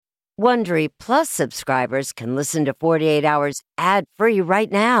Wondery Plus subscribers can listen to 48 Hours ad-free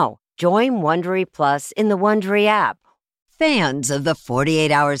right now. Join Wondery Plus in the Wondery app. Fans of the 48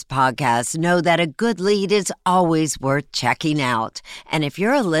 Hours podcast know that a good lead is always worth checking out. And if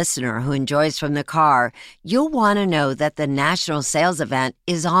you're a listener who enjoys from the car, you'll want to know that the national sales event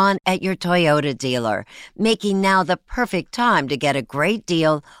is on at your Toyota dealer, making now the perfect time to get a great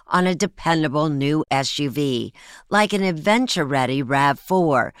deal on a dependable new SUV, like an adventure-ready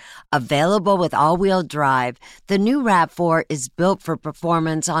RAV4. Available with all-wheel drive, the new RAV4 is built for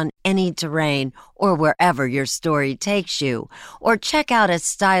performance on any terrain or wherever your story takes you. Or check out a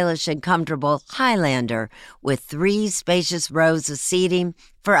stylish and comfortable Highlander with 3 spacious rows of seating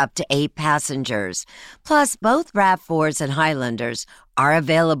for up to 8 passengers. Plus, both RAV4s and Highlanders are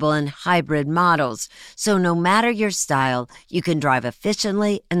available in hybrid models, so no matter your style, you can drive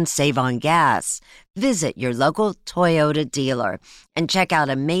efficiently and save on gas. Visit your local Toyota dealer and check out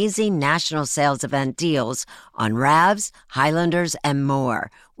amazing national sales event deals on RAVs, Highlanders, and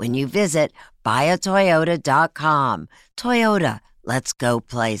more when you visit buyatoyota.com. Toyota, let's go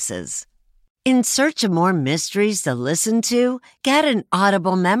places. In search of more mysteries to listen to, get an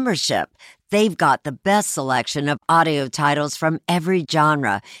Audible membership. They've got the best selection of audio titles from every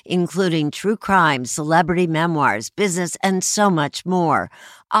genre, including true crime, celebrity memoirs, business, and so much more.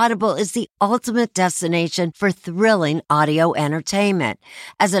 Audible is the ultimate destination for thrilling audio entertainment.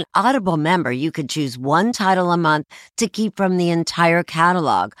 As an Audible member, you can choose one title a month to keep from the entire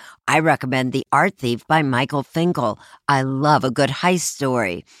catalog. I recommend The Art Thief by Michael Finkel. I love a good heist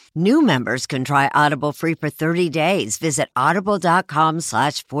story. New members can try Audible free for 30 days. Visit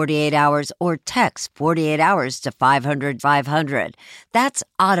audible.com/48 hours or text 48 hours to 500-500. That's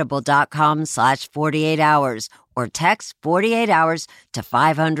audible.com/48 hours or text 48 hours to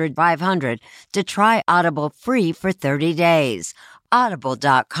 500-500 to try Audible free for 30 days.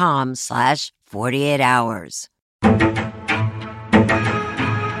 Audible.com/48 hours.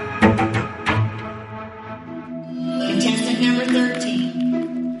 Contestant number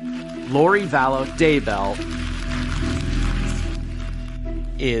 13. Lori Vallow Daybell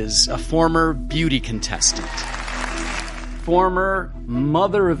is a former beauty contestant, former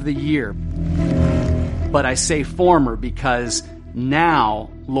Mother of the Year. But I say former because now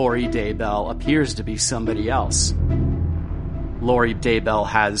Lori Daybell appears to be somebody else. Lori Daybell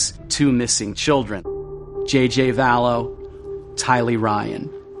has 2 missing children. JJ Vallow, Tylee Ryan,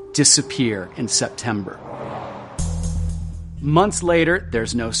 disappear in September. Months later,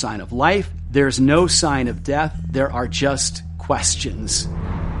 there's no sign of life. There's no sign of death. There are just questions.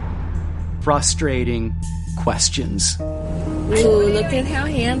 Frustrating questions. Ooh, look at how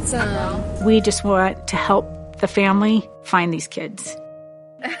handsome. We just want to help the family find these kids.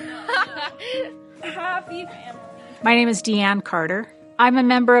 Happy family. My name is Deanne Carter. I'm a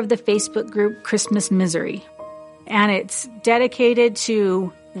member of the Facebook group Christmas Misery, and it's dedicated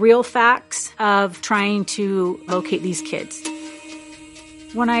to real facts of trying to locate these kids.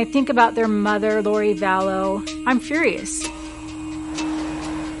 When I think about their mother, Lori Vallow, I'm furious.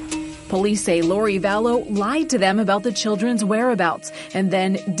 Police say Lori Vallow lied to them about the children's whereabouts and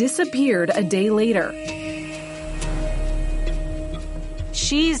then disappeared a day later.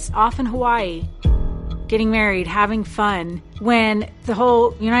 She's off in Hawaii, getting married, having fun, when the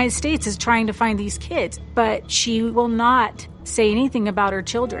whole United States is trying to find these kids. But she will not say anything about her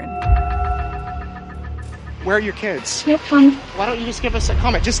children. Where are your kids? Yep. Why don't you just give us a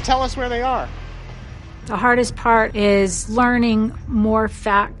comment? Just tell us where they are. The hardest part is learning more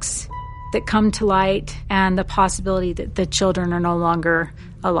facts that come to light and the possibility that the children are no longer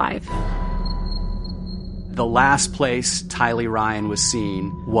alive. The last place Tylee Ryan was seen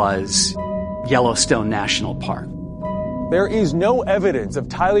was Yellowstone National Park. There is no evidence of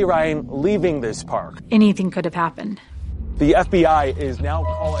Tylee Ryan leaving this park. Anything could have happened. The FBI is now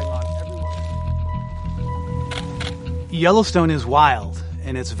calling on everyone. Yellowstone is wild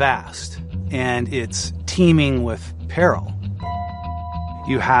and it's vast and it's teeming with peril.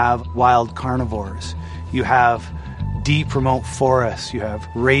 You have wild carnivores. You have deep remote forests. You have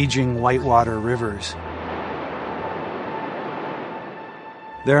raging whitewater rivers.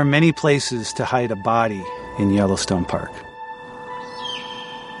 There are many places to hide a body in Yellowstone Park.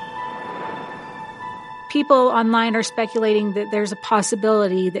 People online are speculating that there's a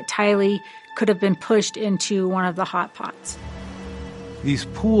possibility that Tylee could have been pushed into one of the hot pots. These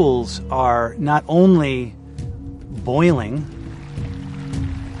pools are not only boiling,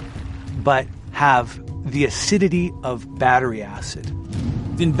 but have the acidity of battery acid.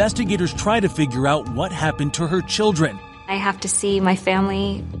 The investigators try to figure out what happened to her children. I have to see my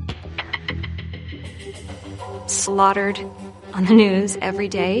family slaughtered on the news every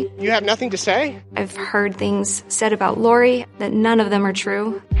day. You have nothing to say? I've heard things said about Lori that none of them are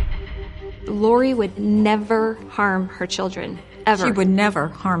true. Lori would never harm her children, ever. She would never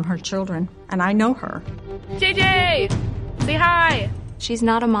harm her children, and I know her. JJ, say hi. She's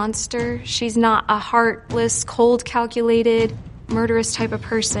not a monster. She's not a heartless, cold, calculated, murderous type of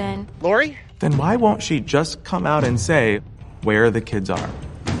person. Lori? Then why won't she just come out and say where the kids are?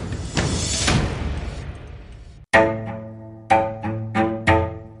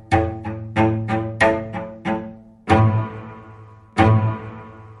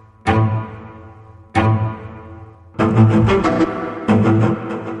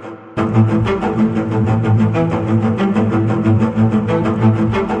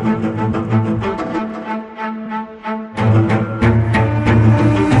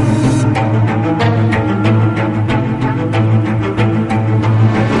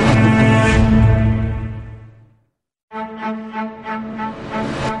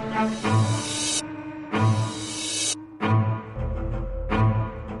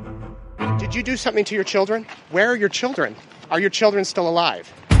 Did you do something to your children? Where are your children? Are your children still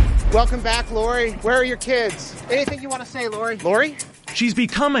alive? Welcome back, Lori. Where are your kids? Anything you want to say, Lori? Lori? She's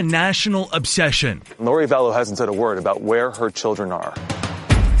become a national obsession. Lori Vallow hasn't said a word about where her children are.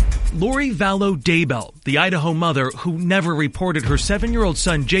 Lori Vallow Daybell, the Idaho mother who never reported her 7-year-old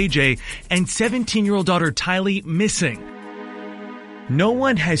son JJ and 17-year-old daughter Tylee missing. No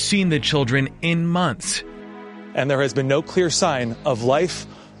one has seen the children in months. And there has been no clear sign of life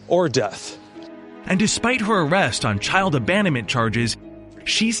or death. And despite her arrest on child abandonment charges,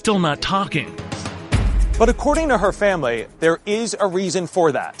 she's still not talking. But according to her family, there is a reason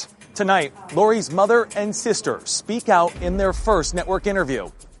for that. Tonight, Lori's mother and sister speak out in their first network interview.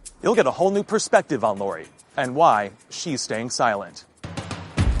 You'll get a whole new perspective on Lori and why she's staying silent.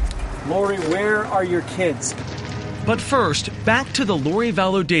 Lori, where are your kids? But first, back to the Lori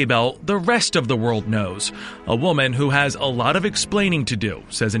Vallow Daybell the rest of the world knows. A woman who has a lot of explaining to do,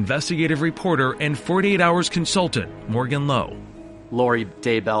 says investigative reporter and 48 Hours consultant Morgan Lowe. Lori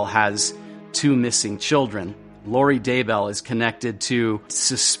Daybell has 2 missing children. Lori Daybell is connected to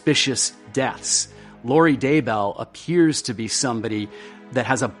suspicious deaths. Lori Daybell appears to be somebody that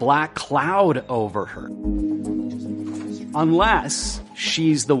has a black cloud over her. Unless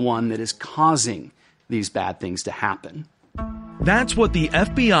she's the one that is causing these bad things to happen. That's what the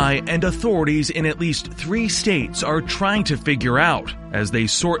FBI and authorities in at least 3 states are trying to figure out as they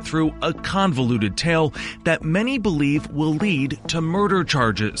sort through a convoluted tale that many believe will lead to murder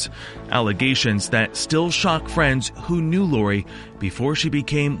charges. Allegations that still shock friends who knew Lori before she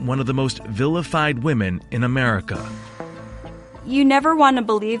became one of the most vilified women in America. You never want to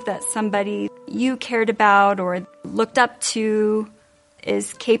believe that somebody you cared about or looked up to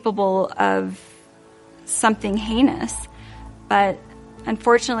is capable of something heinous. But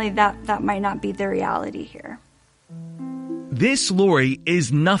unfortunately, that might not be the reality here. This Lori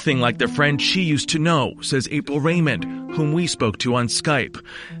is nothing like the friend she used to know, says April Raymond, whom we spoke to on Skype.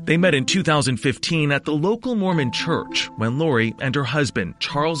 They met in 2015 at the local Mormon church when Lori and her husband,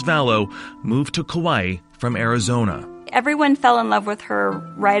 Charles Vallow, moved to Kauai from Arizona. Everyone fell in love with her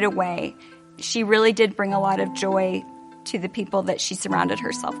right away. She really did bring a lot of joy to the people that she surrounded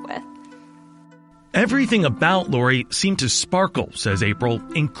herself with. Everything about Lori seemed to sparkle, says April,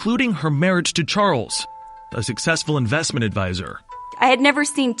 including her marriage to Charles, a successful investment advisor. I had never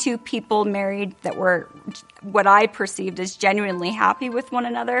seen 2 people married that were what I perceived as genuinely happy with one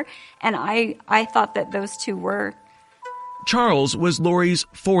another, and I thought that those 2 were. Charles was Lori's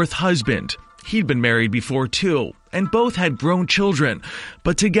 4th husband. He'd been married before too, and both had grown children,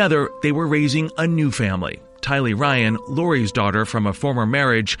 but together they were raising a new family. Tylee Ryan, Lori's daughter from a former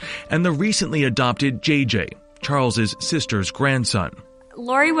marriage, and the recently adopted JJ, Charles's sister's grandson.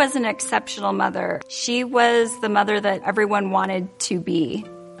 Lori was an exceptional mother. She was the mother that everyone wanted to be.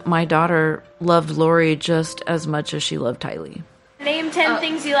 My daughter loved Lori just as much as she loved Tylee. Name 10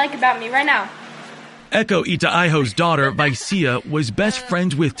 things you like about me right now. Echo Itaiho's daughter, Vaisia, was best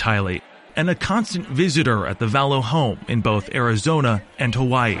friends with Tylee and a constant visitor at the Vallow home in both Arizona and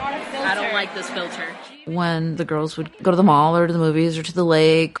Hawaii. I don't like this filter. When the girls would go to the mall or to the movies or to the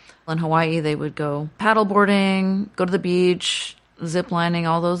lake, in Hawaii they would go paddleboarding, go to the beach, zip lining,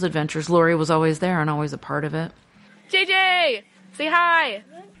 all those adventures. Lori was always there and always a part of it. JJ, say hi.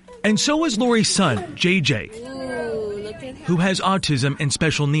 And so was Lori's son, JJ, who has autism and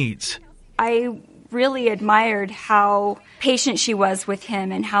special needs. I really admired how patient she was with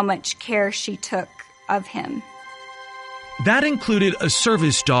him and how much care she took of him. That included a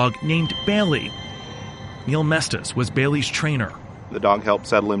service dog named Bailey. Neil Mestas was Bailey's trainer. The dog helped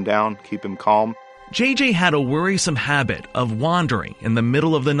settle him down, keep him calm. JJ had a worrisome habit of wandering in the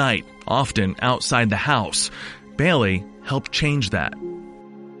middle of the night, often outside the house. Bailey helped change that.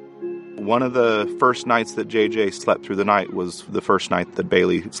 One of the first nights that JJ slept through the night was the first night that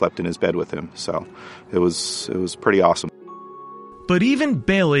Bailey slept in his bed with him. So it was pretty awesome. But even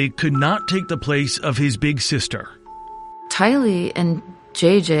Bailey could not take the place of his big sister. Tylee and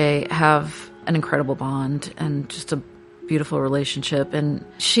JJ have an incredible bond and just a beautiful relationship. And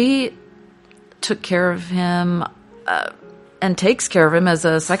she took care of him and takes care of him as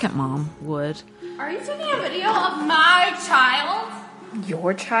a second mom would. Are you taking a video of my child?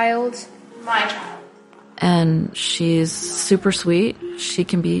 Your child? My child. And she's super sweet. She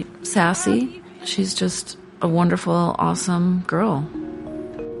can be sassy. She's just a wonderful, awesome girl.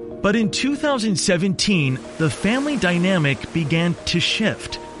 But in 2017, the family dynamic began to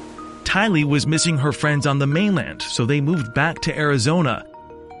shift. Tylee was missing her friends on the mainland, so they moved back to Arizona.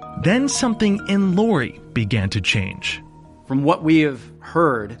 Then something in Lori began to change. From what we have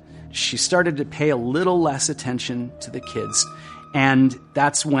heard, she started to pay a little less attention to the kids, and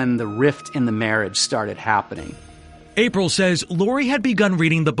that's when the rift in the marriage started happening. April says Lori had begun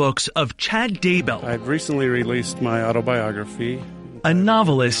reading the books of Chad Daybell. I've recently released my autobiography. A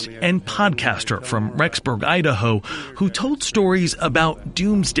novelist and podcaster from Rexburg, Idaho, who told stories about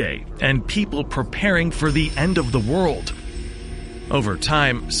doomsday and people preparing for the end of the world. Over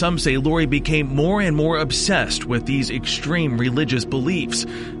time, some say Lori became more and more obsessed with these extreme religious beliefs,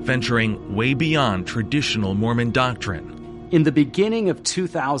 venturing way beyond traditional Mormon doctrine. In the beginning of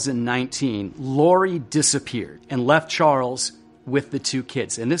 2019, Lori disappeared and left Charles with the two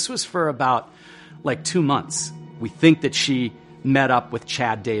kids. And this was for about 2 months. We think that she met up with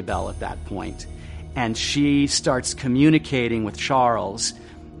Chad Daybell at that point. And she starts communicating with Charles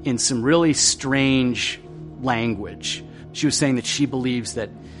in some really strange language. She was saying that she believes that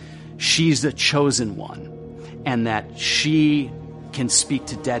she's the chosen one and that she can speak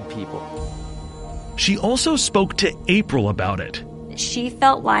to dead people. She also spoke to April about it. She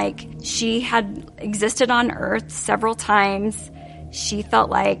felt like she had existed on Earth several times. She felt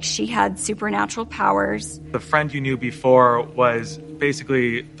like she had supernatural powers. The friend you knew before was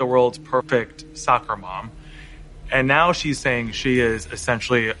basically the world's perfect soccer mom. And now she's saying she is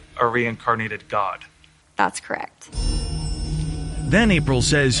essentially a reincarnated god. That's correct. Then April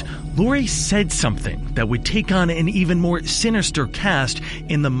says Lori said something that would take on an even more sinister cast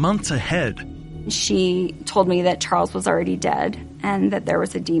in the months ahead. She told me that Charles was already dead and that there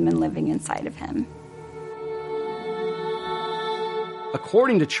was a demon living inside of him.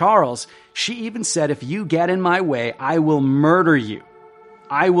 According to Charles, she even said, if you get in my way, I will murder you.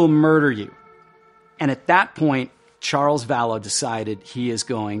 I will murder you. And at that point, Charles Vallow decided he is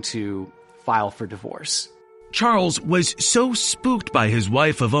going to file for divorce. Charles was so spooked by his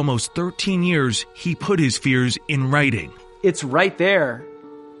wife of almost 13 years, he put his fears in writing. It's right there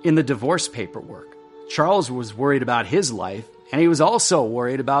in the divorce paperwork. Charles was worried about his life, and he was also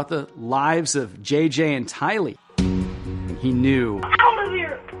worried about the lives of JJ and Tylee. He knew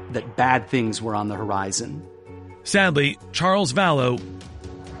that bad things were on the horizon. Sadly, Charles Vallow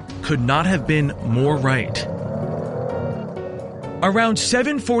could not have been more right. Around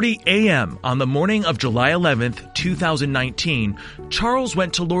 7:40 a.m. on the morning of July 11th, 2019, Charles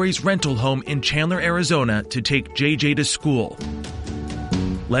went to Lori's rental home in Chandler, Arizona to take JJ to school.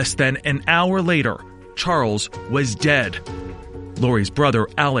 Less than an hour later, Charles was dead. Lori's brother,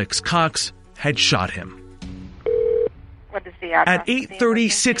 Alex Cox, had shot him. What is the address? At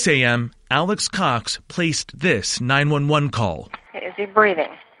 8:36 a.m., Alex Cox placed this 911 call. Is he breathing?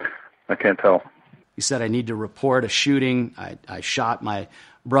 I can't tell. He said, I need to report a shooting. I shot my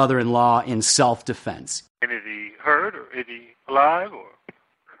brother-in-law in self-defense. And is he hurt or is he alive? Or?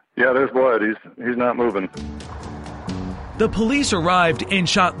 Yeah, there's blood. He's not moving. The police arrived and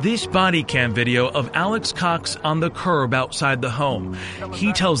shot this body cam video of Alex Cox on the curb outside the home.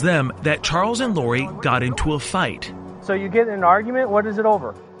 He tells them that Charles and Lori got into a fight. So you get in an argument? What is it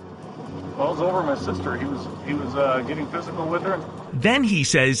over? Well, it was over my sister. He was getting physical with her. Then he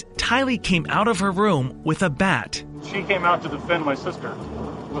says Tylee came out of her room with a bat. She came out to defend my sister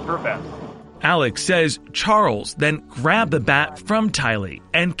with her bat. Alex says Charles then grabbed the bat from Tylee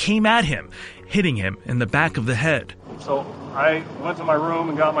and came at him, hitting him in the back of the head. So I went to my room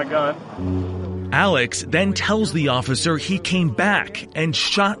and got my gun. Alex then tells the officer he came back and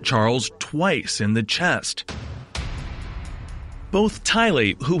shot Charles twice in the chest. Both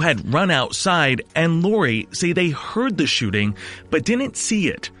Tylee, who had run outside, and Lori say they heard the shooting but didn't see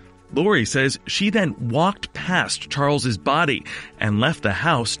it. Lori says she then walked past Charles's body and left the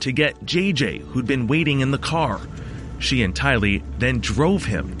house to get JJ, who'd been waiting in the car. She and Tylee then drove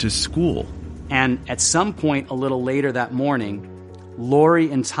him to school. And at some point a little later that morning,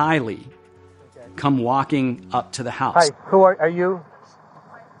 Lori and Tylee come walking up to the house. Hi, who are you?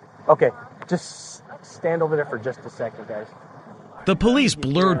 Okay, just stand over there for just a second, guys. The police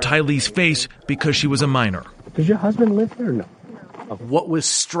blurred Tylee's face because she was a minor. Does your husband live here or no? What was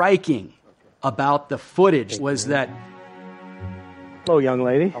striking about the footage was that hello, young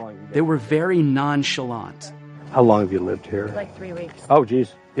lady. They were very nonchalant. How long have you lived here? Like 3 weeks. Oh,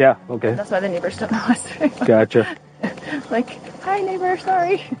 geez. Yeah, okay. That's why the neighbors don't know us. Gotcha. Like, hi, neighbor,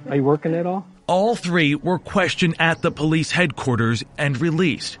 sorry. Are you working at all? All three were questioned at the police headquarters and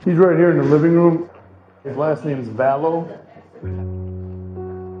released. He's right here in the living room. His last name is Vallow.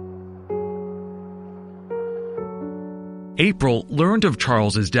 April learned of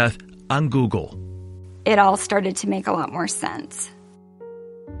Charles's death on Google. It all started to make a lot more sense.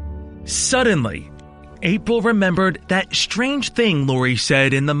 Suddenly, April remembered that strange thing Lori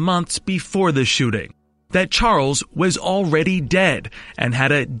said in the months before the shooting, that Charles was already dead and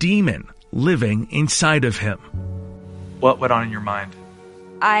had a demon living inside of him. What went on in your mind?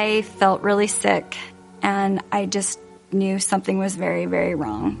 I felt really sick, and I just knew something was very, very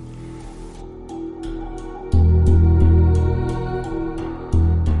wrong.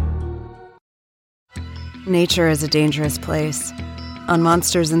 Nature is a dangerous place. On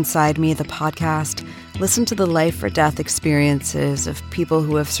Monsters Inside Me, the podcast, listen to the life or death experiences of people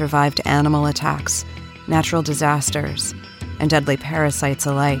who have survived animal attacks, natural disasters, and deadly parasites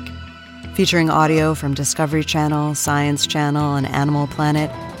alike. Featuring audio from Discovery Channel, Science Channel, and Animal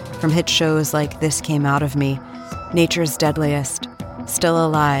Planet, from hit shows like This Came Out of Me, Nature's Deadliest, Still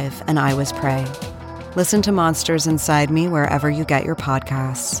Alive, and I Was Prey. Listen to Monsters Inside Me wherever you get your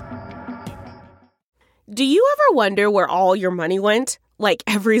podcasts. Do you ever wonder where all your money went? Like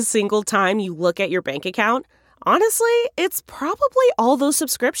every single time you look at your bank account? Honestly, it's probably all those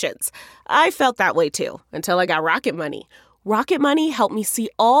subscriptions. I felt that way too, until I got Rocket Money. Rocket Money helped me see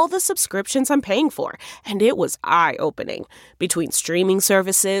all the subscriptions I'm paying for, and it was eye-opening. Between streaming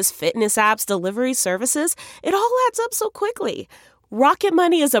services, fitness apps, delivery services, it all adds up so quickly. Rocket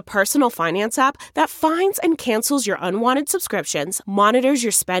Money is a personal finance app that finds and cancels your unwanted subscriptions, monitors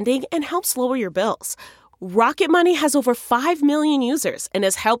your spending, and helps lower your bills. Rocket Money has over 5 million users and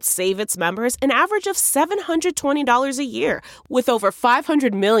has helped save its members an average of $720 a year, with over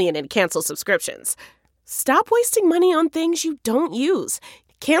 500 million in canceled subscriptions. Stop wasting money on things you don't use.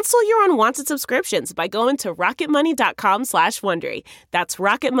 Cancel your unwanted subscriptions by going to rocketmoney.com/Wondery. That's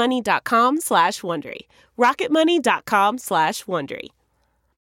rocketmoney.com/Wondery. rocketmoney.com/Wondery.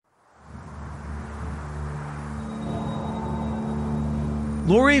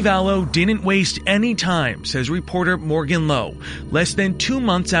 Lori Vallow didn't waste any time, says reporter Morgan Lowe. Less than 2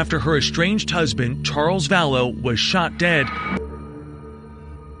 months after her estranged husband, Charles Vallow, was shot dead,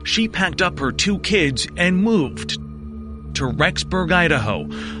 she packed up her 2 kids and moved to Rexburg, Idaho,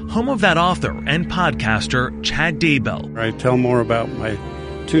 home of that author and podcaster Chad Daybell. I tell more about my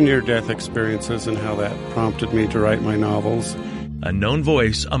 2 near-death experiences and how that prompted me to write my novels. A known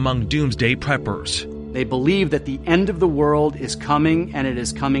voice among doomsday preppers. They believe that the end of the world is coming, and it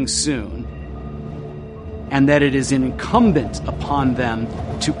is coming soon, and that it is incumbent upon them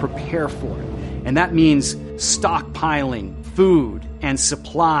to prepare for it. And that means stockpiling food and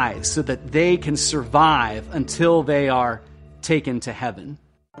supplies so that they can survive until they are taken to heaven.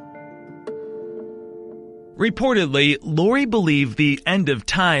 Reportedly, Lori believed the end of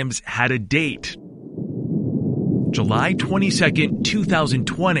times had a date. July 22nd,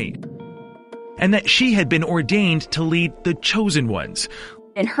 2020. And that she had been ordained to lead the chosen ones.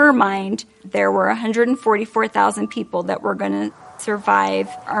 In her mind, there were 144,000 people that were going to survive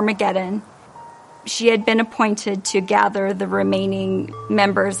Armageddon. She had been appointed to gather the remaining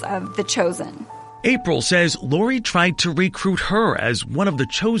members of the chosen. April says Lori tried to recruit her as one of the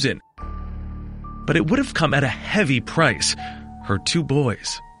chosen, but it would have come at a heavy price. Her 2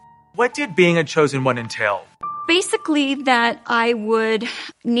 boys. What did being a chosen one entail? Basically that I would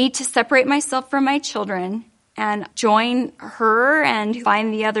need to separate myself from my children and join her and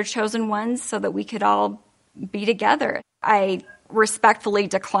find the other chosen ones so that we could all be together. I respectfully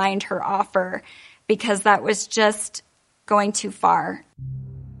declined her offer because that was just going too far.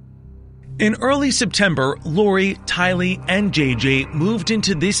 In early September, Lori, Tylee, and JJ moved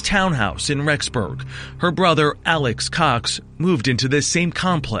into this townhouse in Rexburg. Her brother, Alex Cox, moved into this same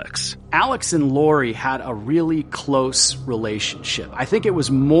complex. Alex and Lori had a really close relationship. I think it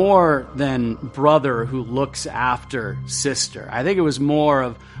was more than brother who looks after sister. I think it was more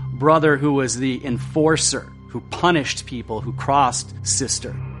of brother who was the enforcer, who punished people who crossed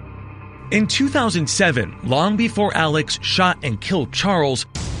sister. In 2007, long before Alex shot and killed Charles,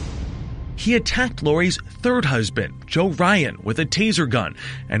 He attacked Lori's third husband, Joe Ryan, with a taser gun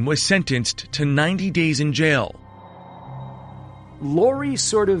and was sentenced to 90 days in jail. Lori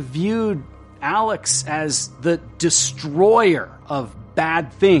sort of viewed Alex as the destroyer of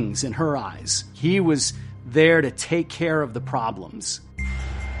bad things in her eyes. He was there to take care of the problems.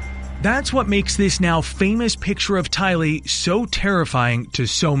 That's what makes this now famous picture of Tylee so terrifying to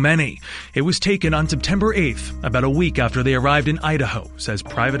so many. It was taken on September 8th, about a week after they arrived in Idaho, says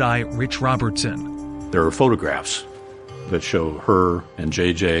Private Eye Rich Robertson. There are photographs that show her and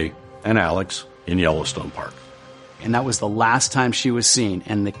JJ and Alex in Yellowstone Park. And that was the last time she was seen.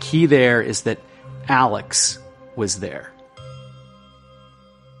 And the key there is that Alex was there.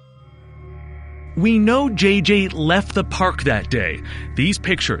 We know JJ left the park that day. These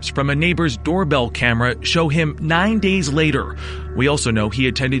pictures from a neighbor's doorbell camera show him 9 days later. We also know he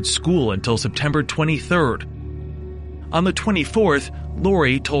attended school until September 23rd. On the 24th,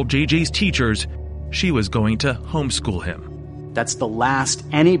 Lori told JJ's teachers she was going to homeschool him. That's the last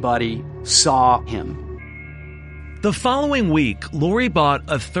anybody saw him. The following week, Lori bought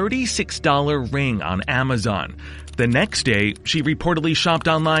a $36 ring on Amazon. The next day, she reportedly shopped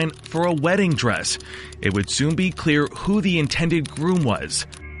online for a wedding dress. It would soon be clear who the intended groom was.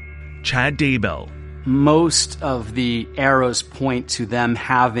 Chad Daybell. Most of the arrows point to them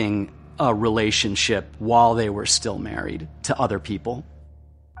having a relationship while they were still married to other people.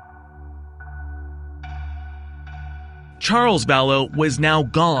 Charles Vallow was now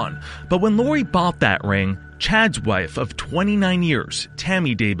gone, but when Lori bought that ring, Chad's wife of 29 years,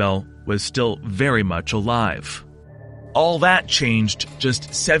 Tammy Daybell, was still very much alive. All that changed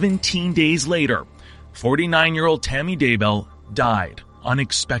just 17 days later. 49-year-old Tammy Daybell died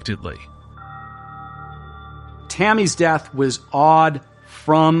unexpectedly. Tammy's death was odd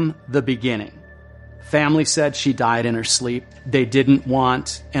from the beginning. Family said she died in her sleep. They didn't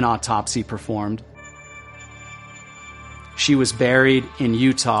want an autopsy performed. She was buried in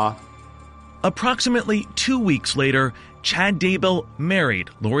Utah. Approximately 2 weeks later, Chad Daybell married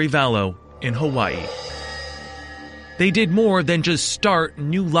Lori Vallow in Hawaii. They did more than just start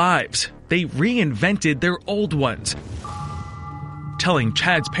new lives. They reinvented their old ones, telling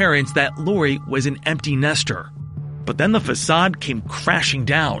Chad's parents that Lori was an empty nester. But then the facade came crashing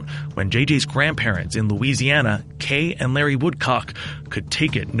down when JJ's grandparents in Louisiana, Kay and Larry Woodcock, could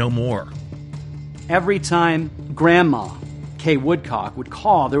take it no more. Every time Grandma, Kay Woodcock, would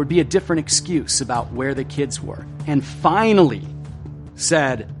call, there would be a different excuse about where the kids were. And finally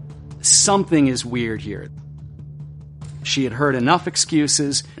said, something is weird here. She had heard enough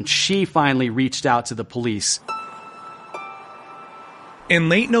excuses, and she finally reached out to the police. In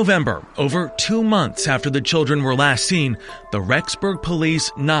late November, over 2 months after the children were last seen, the Rexburg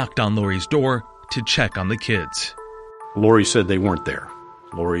police knocked on Lori's door to check on the kids. Lori said they weren't there.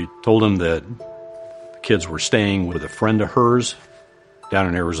 Lori told them that the kids were staying with a friend of hers down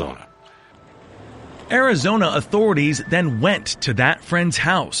in Arizona. Arizona authorities then went to that friend's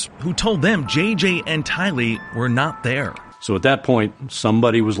house, who told them JJ and Tylee were not there. So at that point,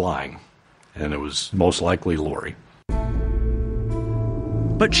 somebody was lying, and it was most likely Lori.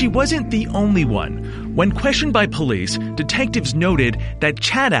 But she wasn't the only one. When questioned by police, detectives noted that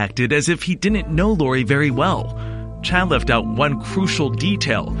Chad acted as if he didn't know Lori very well. Chad left out one crucial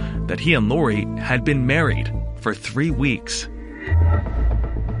detail, that he and Lori had been married for 3 weeks.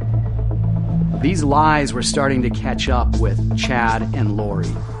 These lies were starting to catch up with Chad and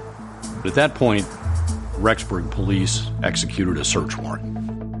Lori. At that point, Rexburg police executed a search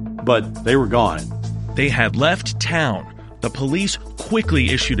warrant. But they were gone. They had left town. The police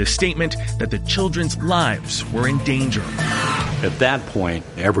quickly issued a statement that the children's lives were in danger. At that point,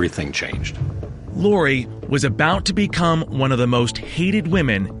 everything changed. Lori was about to become one of the most hated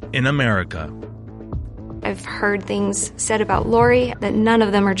women in America. I've heard things said about Lori that none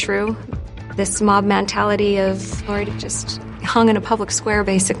of them are true. This mob mentality of Lori just hung in a public square,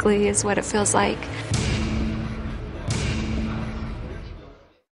 basically, is what it feels like.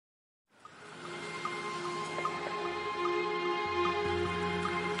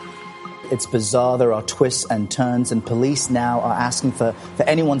 It's bizarre. There are twists and turns, and police now are asking for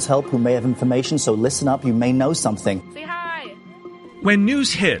anyone's help who may have information, so listen up, you may know something. Say hi. When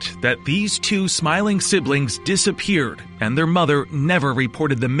news hit that these two smiling siblings disappeared and their mother never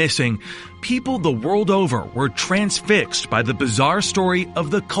reported them missing, people the world over were transfixed by the bizarre story of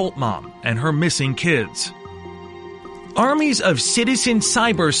the cult mom and her missing kids. Armies of citizen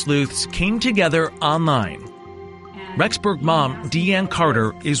cyber sleuths came together online. Rexburg mom Deanne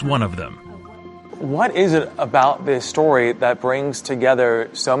Carter is one of them. What is it about this story that brings together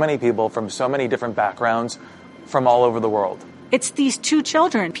so many people from so many different backgrounds from all over the world? It's these two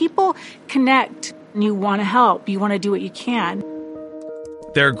children. People connect, and you want to help. You want to do what you can.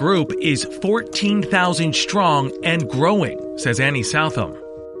 Their group is 14,000 strong and growing, says Annie Southam.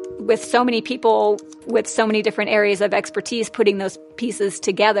 With so many people with so many different areas of expertise putting those pieces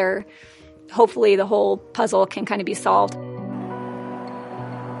together, hopefully the whole puzzle can kind of be solved.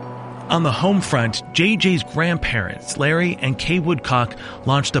 On the home front, JJ's grandparents, Larry and Kay Woodcock,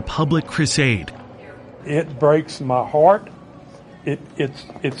 launched a public crusade. It breaks my heart.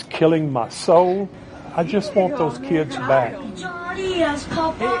 It's killing my soul. I just want those kids back. Yes,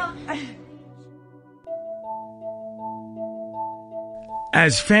 Papa.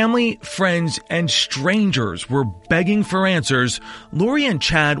 As family, friends, and strangers were begging for answers, Lori and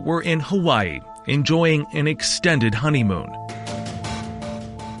Chad were in Hawaii, enjoying an extended honeymoon.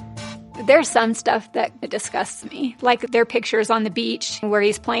 There's some stuff that disgusts me, like their pictures on the beach where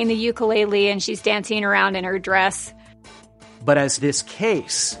he's playing the ukulele and she's dancing around in her dress. But as this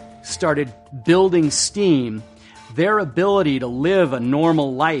case started building steam, their ability to live a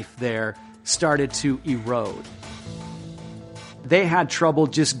normal life there started to erode. They had trouble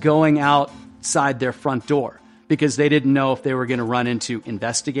just going outside their front door because they didn't know if they were going to run into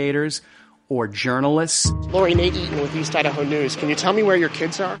investigators or journalists. Lori, Nate Eaton with East Idaho News. Can you tell me where your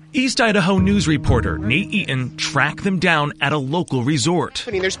kids are? East Idaho News reporter Nate Eaton tracked them down at a local resort.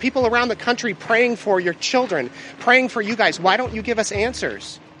 I mean, there's people around the country praying for your children, praying for you guys. Why don't you give us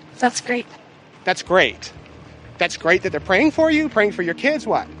answers? That's great. That's great. That's great that they're praying for you, praying for your kids.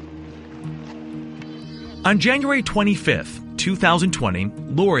 What? On January 25th, 2020,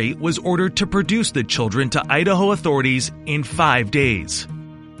 Lori was ordered to produce the children to Idaho authorities in 5 days.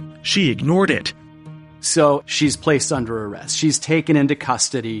 She ignored it. So she's placed under arrest. She's taken into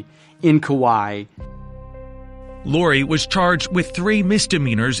custody in Kauai. Lori was charged with 3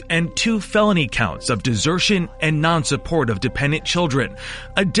 misdemeanors and 2 felony counts of desertion and non-support of dependent children,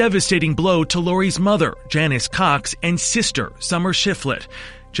 a devastating blow to Lori's mother, Janice Cox, and sister, Summer Shiflett.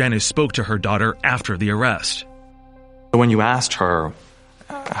 Janice spoke to her daughter after the arrest. When you asked her,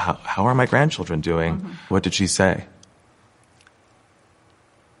 how are my grandchildren doing? What did she say?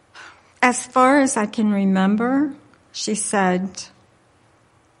 As far as I can remember, she said,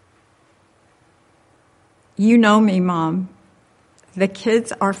 "You know me, Mom. The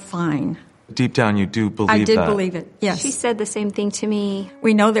kids are fine." Deep down, you do believe that. I did believe it, yes. She said the same thing to me.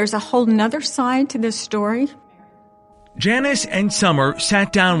 We know there's a whole nother side to this story. Janice and Summer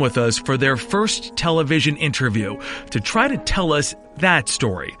sat down with us for their first television interview to try to tell us that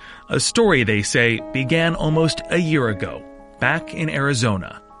story. A story, they say, began almost a year ago, back in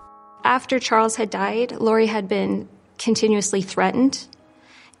Arizona. After Charles had died, Lori had been continuously threatened,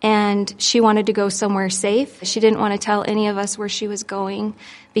 and she wanted to go somewhere safe. She didn't want to tell any of us where she was going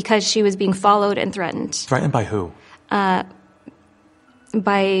because she was being followed and threatened. Threatened by who?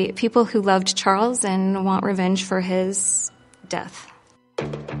 By people who loved Charles and want revenge for his death.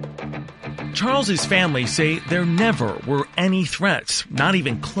 Charles's family say there never were any threats, not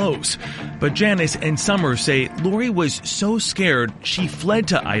even close. But Janice and Summer say Lori was so scared she fled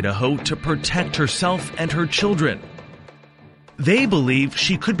to Idaho to protect herself and her children. They believe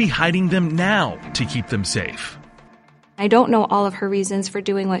she could be hiding them now to keep them safe. I don't know all of her reasons for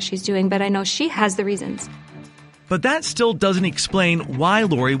doing what she's doing, but I know she has the reasons. But that still doesn't explain why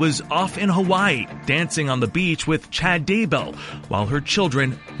Lori was off in Hawaii, dancing on the beach with Chad Daybell, while her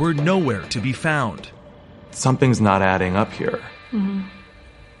children were nowhere to be found. Something's not adding up here. Mm-hmm.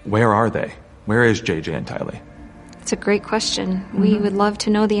 Where are they? Where is JJ and Tylee? It's a great question. We would love to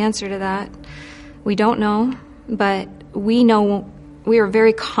know the answer to that. We don't know, but we know, we are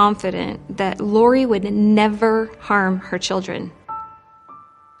very confident that Lori would never harm her children.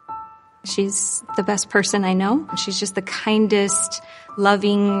 She's the best person I know. She's just the kindest,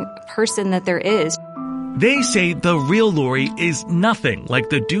 loving person that there is. They say the real Lori is nothing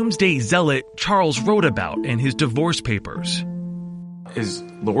like the doomsday zealot Charles wrote about in his divorce papers. Is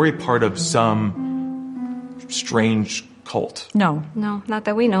Lori part of some strange cult? No. No, not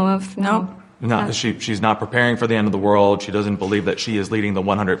that we know of. No. She's not preparing for the end of the world. She doesn't believe that she is leading the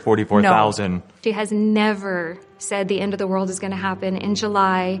 144,000. No. She has never said the end of the world is going to happen in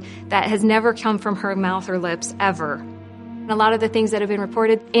July. That has never come from her mouth or lips, ever. And a lot of the things that have been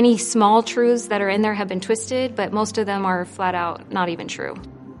reported, any small truths that are in there have been twisted, but most of them are flat out not even true.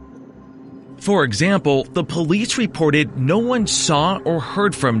 For example, the police reported no one saw or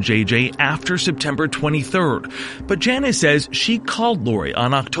heard from JJ after September 23rd. But Janice says she called Lori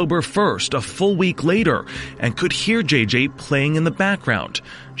on October 1st, a full week later, and could hear JJ playing in the background.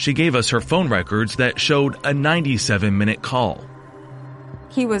 She gave us her phone records that showed a 97-minute call.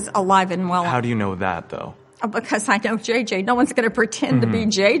 He was alive and well. How do you know that, though? Because I know JJ. No one's going to pretend to be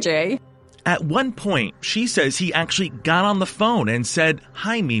JJ. At one point, she says he actually got on the phone and said,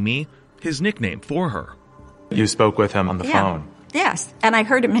 "Hi, Mimi," his nickname for her. You spoke with him on the phone? Yes. And I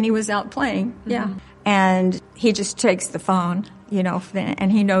heard him and he was out playing. Yeah. And he just takes the phone,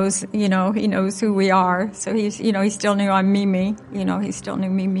 and he knows who we are. So he still knew I'm Mimi. He still knew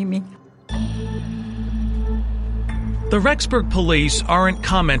me, Mimi. The Rexburg police aren't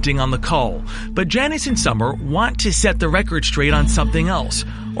commenting on the call, but Janice and Summer want to set the record straight on something else,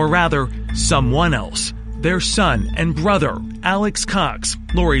 or rather, someone else. Their son and brother, Alex Cox,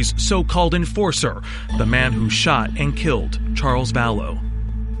 Lori's so-called enforcer, the man who shot and killed Charles Vallow.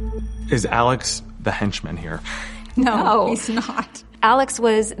 Is Alex the henchman here? No, he's not. Alex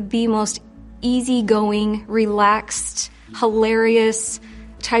was the most easygoing, relaxed, hilarious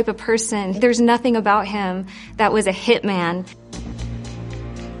type of person. There's nothing about him that was a hitman.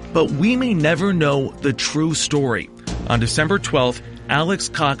 But we may never know the true story. On December 12th, Alex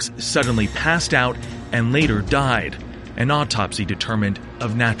Cox suddenly passed out and later died. An autopsy determined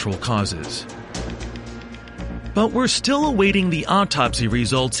of natural causes. But we're still awaiting the autopsy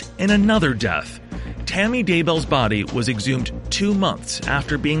results in another death. Tammy Daybell's body was exhumed 2 months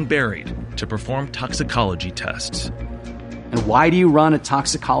after being buried to perform toxicology tests. And why do you run a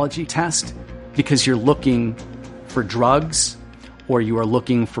toxicology test? Because you're looking for drugs or you are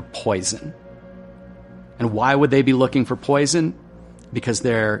looking for poison. And why would they be looking for poison? Because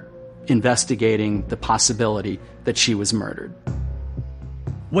they're investigating the possibility that she was murdered.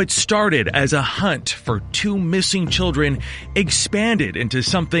 What started as a hunt for 2 missing children expanded into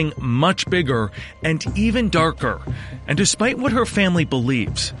something much bigger and even darker. And despite what her family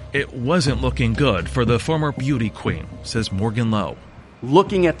believes, it wasn't looking good for the former beauty queen, says Morgan Lowe.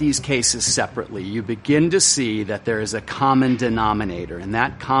 Looking at these cases separately, you begin to see that there is a common denominator, and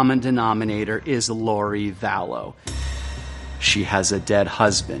that common denominator is Lori Vallow. She has a dead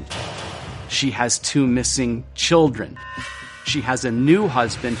husband. She has 2 missing children. She has a new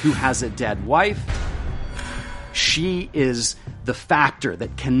husband who has a dead wife. She is the factor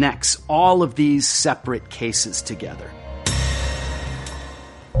that connects all of these separate cases together.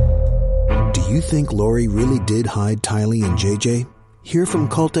 Do you think Lori really did hide Tylee and JJ? Hear from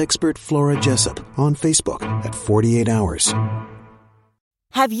cult expert Flora Jessup on Facebook at 48 Hours.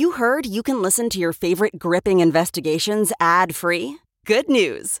 Have you heard you can listen to your favorite gripping investigations ad-free? Good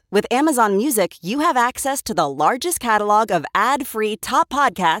news! With Amazon Music, you have access to the largest catalog of ad-free top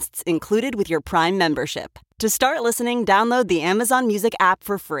podcasts included with your Prime membership. To start listening, download the Amazon Music app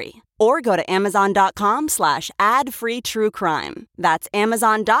for free. Or go to amazon.com/ad-free true crime. That's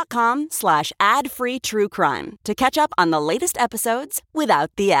amazon.com/ad-free true crime to catch up on the latest episodes without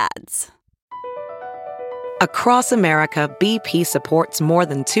the ads. Across America, BP supports more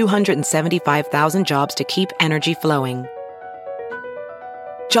than 275,000 jobs to keep energy flowing.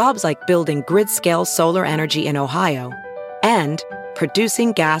 Jobs like building grid-scale solar energy in Ohio and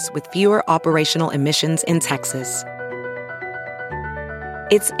producing gas with fewer operational emissions in Texas.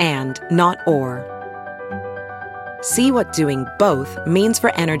 It's and, not or. See what doing both means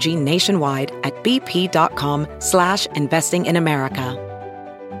for energy nationwide at bp.com/investing in America.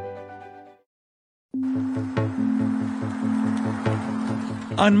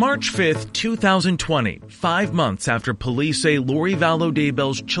 On March 5th, 2020, 5 months after police say Lori Vallow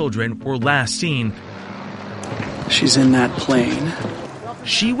Daybell's children were last seen, she's in that plane.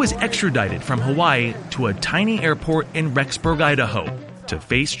 She was extradited from Hawaii to a tiny airport in Rexburg, Idaho, to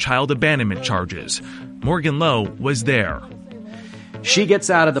face child abandonment charges. Morgan Lowe was there. She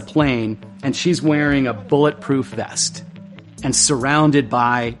gets out of the plane, and she's wearing a bulletproof vest and surrounded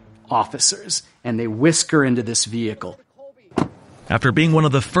by officers, and they whisk her into this vehicle. After being one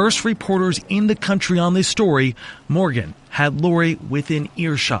of the first reporters in the country on this story, Morgan had Lori within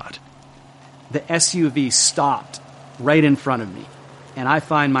earshot. The SUV stopped right in front of me, and I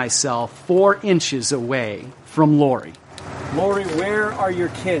find myself 4 inches away from Lori. Lori, where are your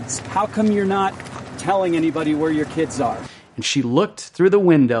kids? How come you're not telling anybody where your kids are? And she looked through the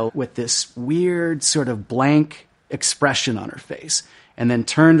window with this weird sort of blank expression on her face, and then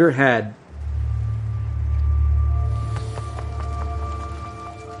turned her head.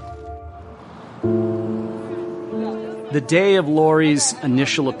 The day of Lori's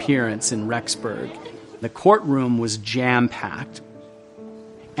initial appearance in Rexburg, the courtroom was jam-packed.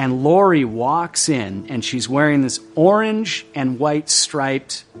 And Lori walks in, and she's wearing this orange and white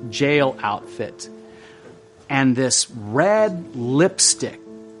striped jail outfit and this red lipstick.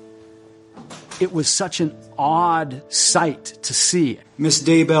 It was such an odd sight to see. Miss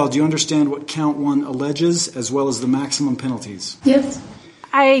Daybell, do you understand what Count 1 alleges, as well as the maximum penalties? Yes.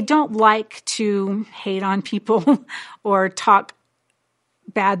 I don't like to hate on people or talk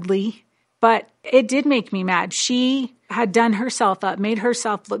badly, but it did make me mad. She had done herself up, made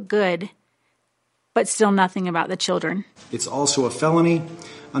herself look good, but still nothing about the children. It's also a felony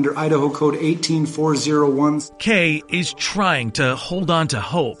under Idaho Code 18401. Kay is trying to hold on to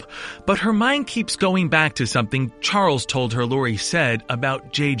hope, but her mind keeps going back to something Charles told her Lori said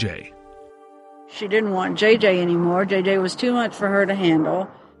about JJ. She didn't want JJ anymore. JJ was too much for her to handle.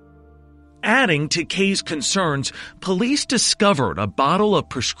 Adding to Kay's concerns, police discovered a bottle of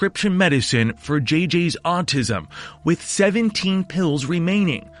prescription medicine for JJ's autism with 17 pills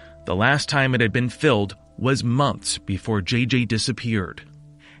remaining. The last time it had been filled was months before JJ disappeared.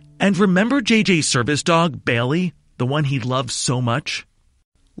 And remember JJ's service dog, Bailey, the one he loved so much?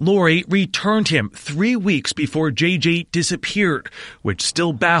 Lori returned him 3 weeks before JJ disappeared, which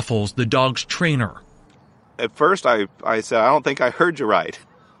still baffles the dog's trainer. At first, I said, I don't think I heard you right.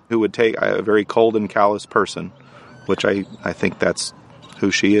 Who would take a very cold and callous person, which I think that's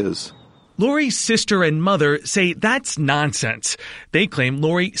who she is. Lori's sister and mother say that's nonsense. They claim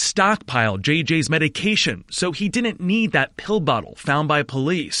Lori stockpiled JJ's medication, so he didn't need that pill bottle found by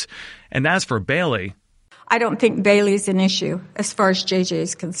police. And as for Bailey, I don't think Bailey's an issue as far as JJ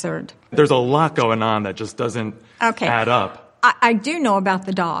is concerned. There's a lot going on that just doesn't add up. I do know about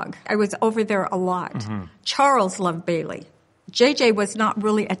the dog. I was over there a lot. Mm-hmm. Charles loved Bailey. JJ was not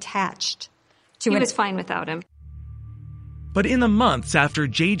really attached to him. He was fine without him. But in the months after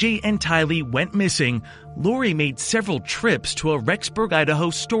JJ and Tylee went missing, Lori made several trips to a Rexburg,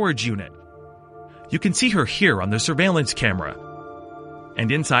 Idaho storage unit. You can see her here on the surveillance camera.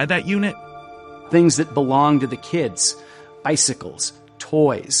 And inside that unit, things that belong to the kids, bicycles,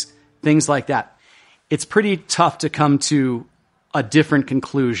 toys, things like that. It's pretty tough to come to a different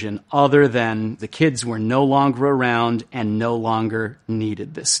conclusion other than the kids were no longer around and no longer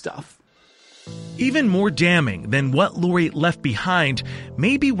needed this stuff. Even more damning than what Lori left behind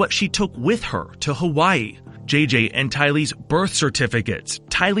may be what she took with her to Hawaii. JJ and Tylee's birth certificates,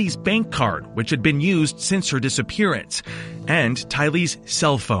 Tylee's bank card, which had been used since her disappearance, and Tylee's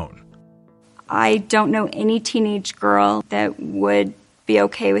cell phone. I don't know any teenage girl that would be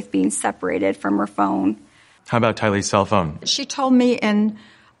okay with being separated from her phone. How about Tylee's cell phone? She told me in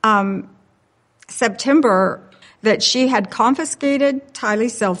September that she had confiscated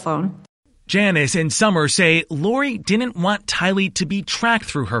Tylee's cell phone. Janice and Summer say Lori didn't want Tylee to be tracked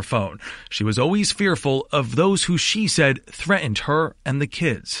through her phone. She was always fearful of those who she said threatened her and the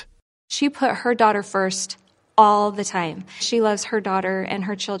kids. She put her daughter first all the time. She loves her daughter and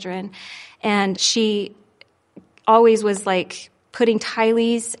her children. And she always was like putting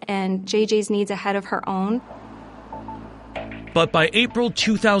Tylee's and JJ's needs ahead of her own. But by April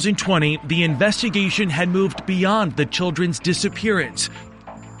 2020, the investigation had moved beyond the children's disappearance.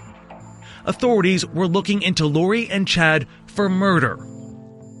 Authorities were looking into Lori and Chad for murder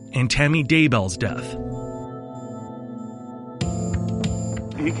and Tammy Daybell's death.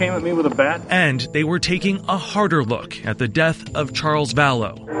 He came at me with a bat. And they were taking a harder look at the death of Charles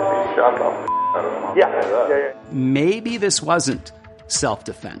Vallow. Yeah. Maybe this wasn't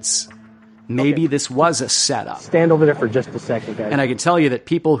self-defense. Maybe this was a setup. Stand over there for just a second, guys. And I can tell you that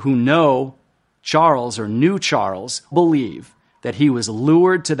people who know Charles or knew Charles believe that he was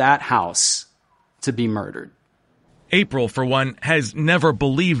lured to that house to be murdered. April, for one, has never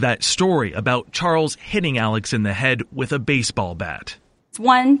believed that story about Charles hitting Alex in the head with a baseball bat.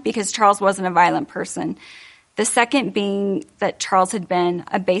 One, because Charles wasn't a violent person. The second being that Charles had been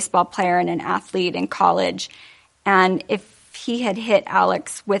a baseball player and an athlete in college. And if he had hit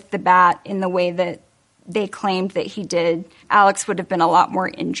Alex with the bat in the way that they claimed that he did, Alex would have been a lot more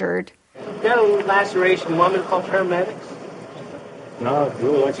injured. Got a little laceration. Want me to call paramedics? No, I'd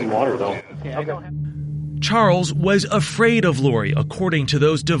really like some water, though. Okay. Charles was afraid of Lori, according to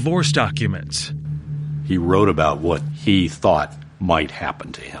those divorce documents. He wrote about what he thought might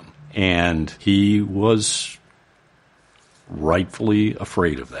happen to him, and he was rightfully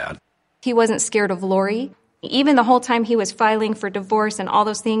afraid of that. He wasn't scared of Lori. Even the whole time he was filing for divorce and all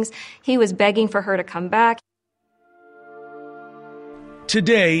those things, he was begging for her to come back.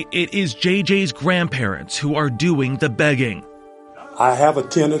 Today, it is JJ's grandparents who are doing the begging. I have a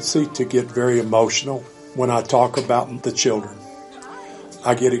tendency to get very emotional when I talk about the children.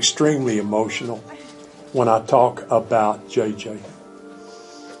 I get extremely emotional when I talk about JJ.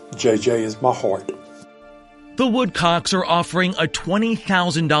 JJ is my heart. The Woodcocks are offering a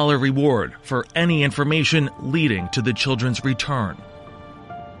 $20,000 reward for any information leading to the children's return.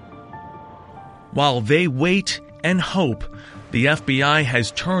 While they wait and hope, the FBI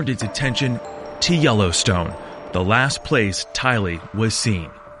has turned its attention to Yellowstone, the last place Tylee was seen.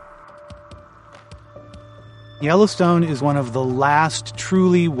 Yellowstone is one of the last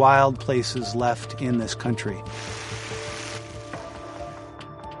truly wild places left in this country.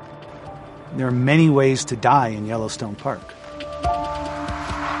 There are many ways to die in Yellowstone Park.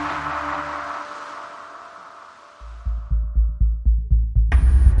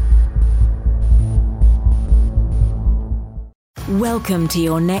 Welcome to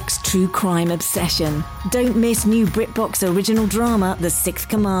your next true crime obsession. Don't miss new BritBox original drama, The Sixth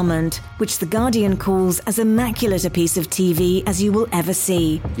Commandment, which The Guardian calls as immaculate a piece of TV as you will ever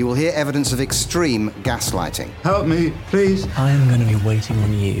see. You will hear evidence of extreme gaslighting. Help me, please. I am going to be waiting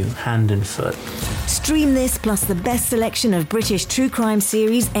on you, hand and foot. Stream this plus the best selection of British true crime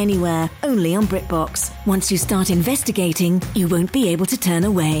series anywhere, only on BritBox. Once you start investigating, you won't be able to turn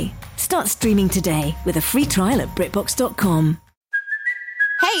away. Start streaming today with a free trial at BritBox.com.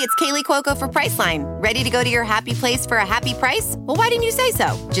 Hey, it's Kaylee Cuoco for Priceline. Ready to go to your happy place for a happy price? Well, why didn't you say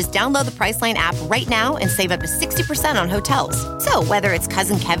so? Just download the Priceline app right now and save up to 60% on hotels. So whether it's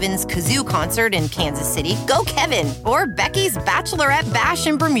Cousin Kevin's Kazoo Concert in Kansas City, go Kevin, or Becky's Bachelorette Bash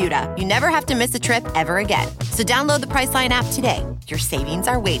in Bermuda, you never have to miss a trip ever again. So download the Priceline app today. Your savings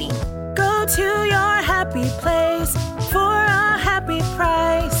are waiting. Go to your happy place for a happy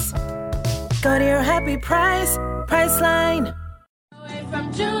price. Go to your happy price, Priceline.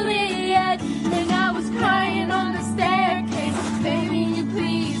 From Juliet, and I was crying on the staircase. Baby, you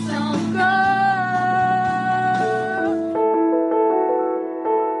please don't go.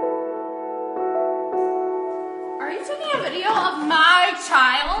 Are you taking a video of my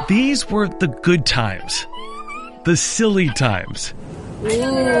child? These were the good times. The silly times. Ooh,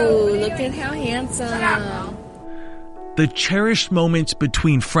 look at how handsome. The cherished moments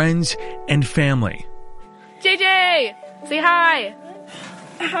between friends and family. JJ, say hi.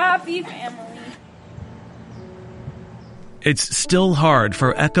 Happy family. It's still hard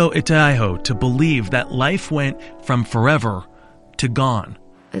for Echo Itaiho to believe that life went from forever to gone.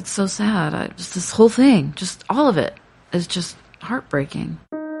 It's so sad. This whole thing, just all of it, is just heartbreaking.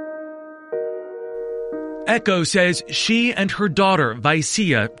 Echo says she and her daughter,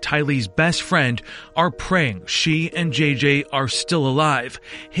 Vaisia, Tylee's best friend, are praying she and JJ are still alive,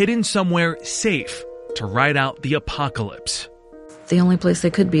 hidden somewhere safe to ride out the apocalypse. The only place they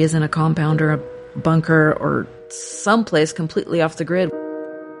could be is in a compound or a bunker or someplace completely off the grid.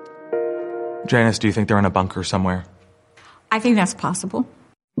 Janice, do you think they're in a bunker somewhere? I think that's possible.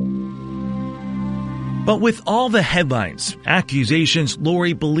 But with all the headlines, accusations,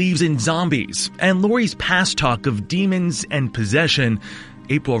 Lori believes in zombies, and Lori's past talk of demons and possession,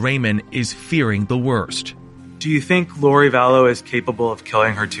 April Raymond is fearing the worst. Do you think Lori Vallow is capable of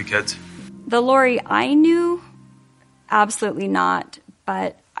killing her two kids? The Lori I knew, absolutely not,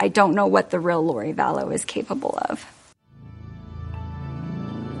 but I don't know what the real Lori Vallow is capable of.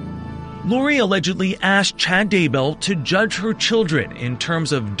 Lori allegedly asked Chad Daybell to judge her children in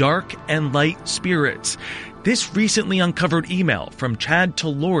terms of dark and light spirits. This recently uncovered email from Chad to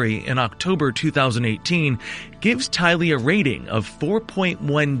Lori in October 2018 gives Tylee a rating of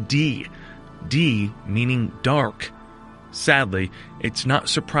 4.1 D. D meaning dark. Sadly, it's not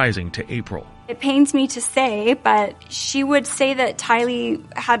surprising to April. It pains me to say, but she would say that Tylee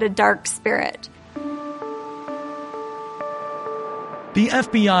had a dark spirit. The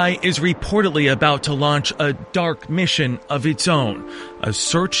FBI is reportedly about to launch a dark mission of its own, a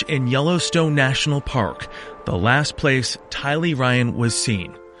search in Yellowstone National Park, the last place Tylee Ryan was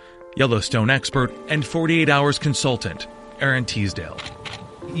seen. Yellowstone expert and 48 Hours consultant, Aaron Teasdale.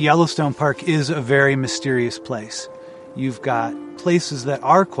 Yellowstone Park is a very mysterious place. You've got places that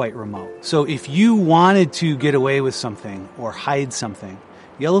are quite remote. So if you wanted to get away with something or hide something,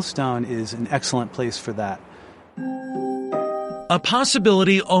 Yellowstone is an excellent place for that. A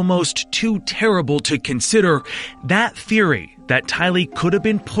possibility almost too terrible to consider, that theory that Tylee could have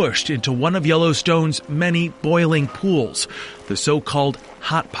been pushed into one of Yellowstone's many boiling pools, the so-called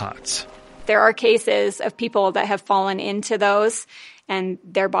hot pots. There are cases of people that have fallen into those and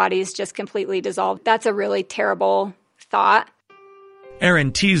their bodies just completely dissolved. That's a really terrible thought.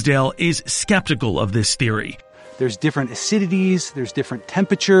 Aaron Teasdale is skeptical of this theory. There's different acidities, there's different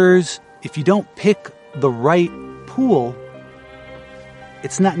temperatures. If you don't pick the right pool,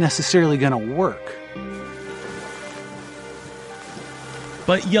 it's not necessarily going to work.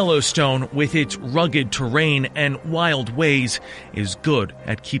 But Yellowstone, with its rugged terrain and wild ways, is good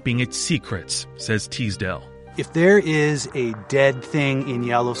at keeping its secrets, says Teasdale. If there is a dead thing in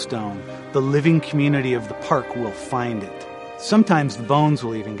Yellowstone, the living community of the park will find it. Sometimes the bones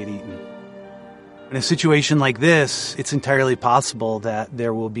will even get eaten. In a situation like this, it's entirely possible that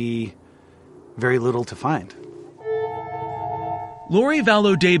there will be very little to find. Lori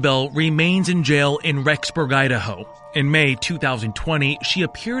Vallow Daybell remains in jail in Rexburg, Idaho. In May 2020, she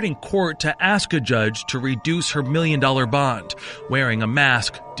appeared in court to ask a judge to reduce her $1 million bond, wearing a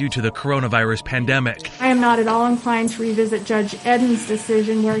mask due to the coronavirus pandemic. I am not at all inclined to revisit Judge Eden's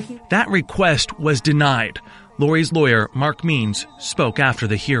decision where he... That request was denied. Lori's lawyer, Mark Means, spoke after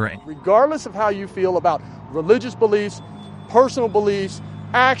the hearing. Regardless of how you feel about religious beliefs, personal beliefs,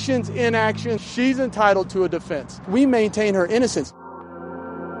 actions, inactions, she's entitled to a defense. We maintain her innocence.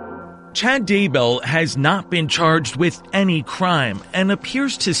 Chad Daybell has not been charged with any crime and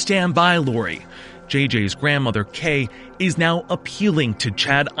appears to stand by Lori. JJ's grandmother, Kay, is now appealing to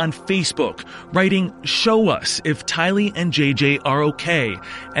Chad on Facebook, writing, "Show us if Tylee and JJ are okay,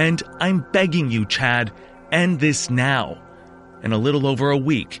 and I'm begging you, Chad, end this now." In a little over a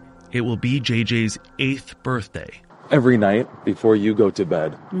week, it will be JJ's 8th birthday. Every night before you go to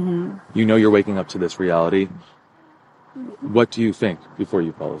bed, you know you're waking up to this reality. What do you think before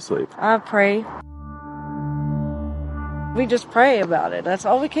you fall asleep? I pray. We just pray about it. That's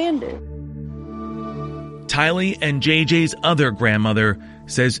all we can do. Tylee and JJ's other grandmother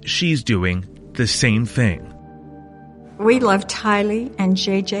says she's doing the same thing. We love Tylee and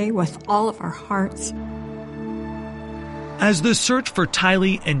JJ with all of our hearts. As the search for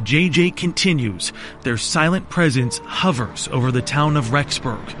Tylee and JJ continues, their silent presence hovers over the town of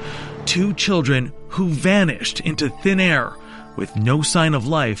Rexburg. 2 children who vanished into thin air with no sign of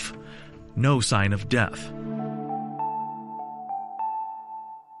life, no sign of death.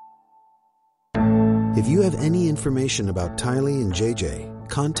 If you have any information about Tylee and JJ,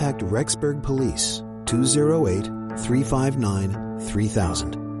 contact Rexburg Police,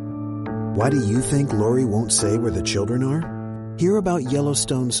 208-359-3000. Why do you think Lori won't say where the children are? Hear about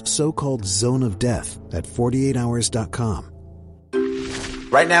Yellowstone's so-called zone of death at 48hours.com.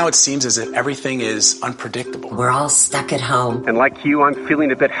 Right now, it seems as if everything is unpredictable. We're all stuck at home. And like you, I'm feeling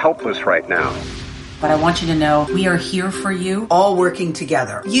a bit helpless right now. But I want you to know we are here for you, all working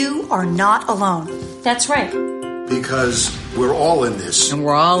together. You are not alone. That's right. Because we're all in this. And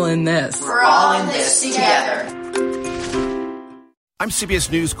we're all in this. We're all in this together. I'm CBS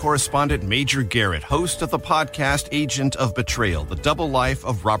News correspondent Major Garrett, host of the podcast Agent of Betrayal, The Double Life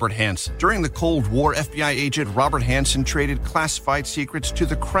of Robert Hanssen. During the Cold War, FBI agent Robert Hanssen traded classified secrets to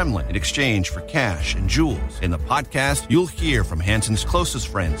the Kremlin in exchange for cash and jewels. In the podcast, you'll hear from Hanssen's closest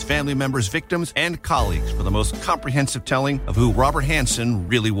friends, family members, victims, and colleagues for the most comprehensive telling of who Robert Hanssen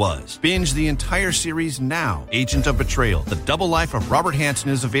really was. Binge the entire series now. Agent of Betrayal, The Double Life of Robert Hanssen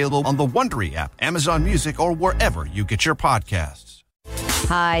is available on the Wondery app, Amazon Music, or wherever you get your podcasts.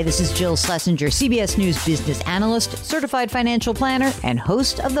 Hi, this is Jill Schlesinger, CBS News business analyst, certified financial planner, and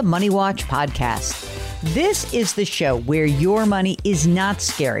host of the Money Watch podcast. This is the show where your money is not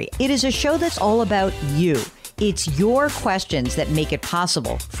scary. It is a show that's all about you. It's your questions that make it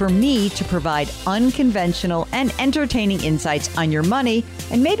possible for me to provide unconventional and entertaining insights on your money,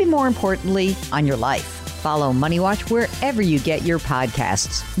 and maybe more importantly, on your life. Follow Money Watch wherever you get your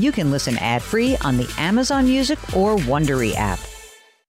podcasts. You can listen ad-free on the Amazon Music or Wondery app.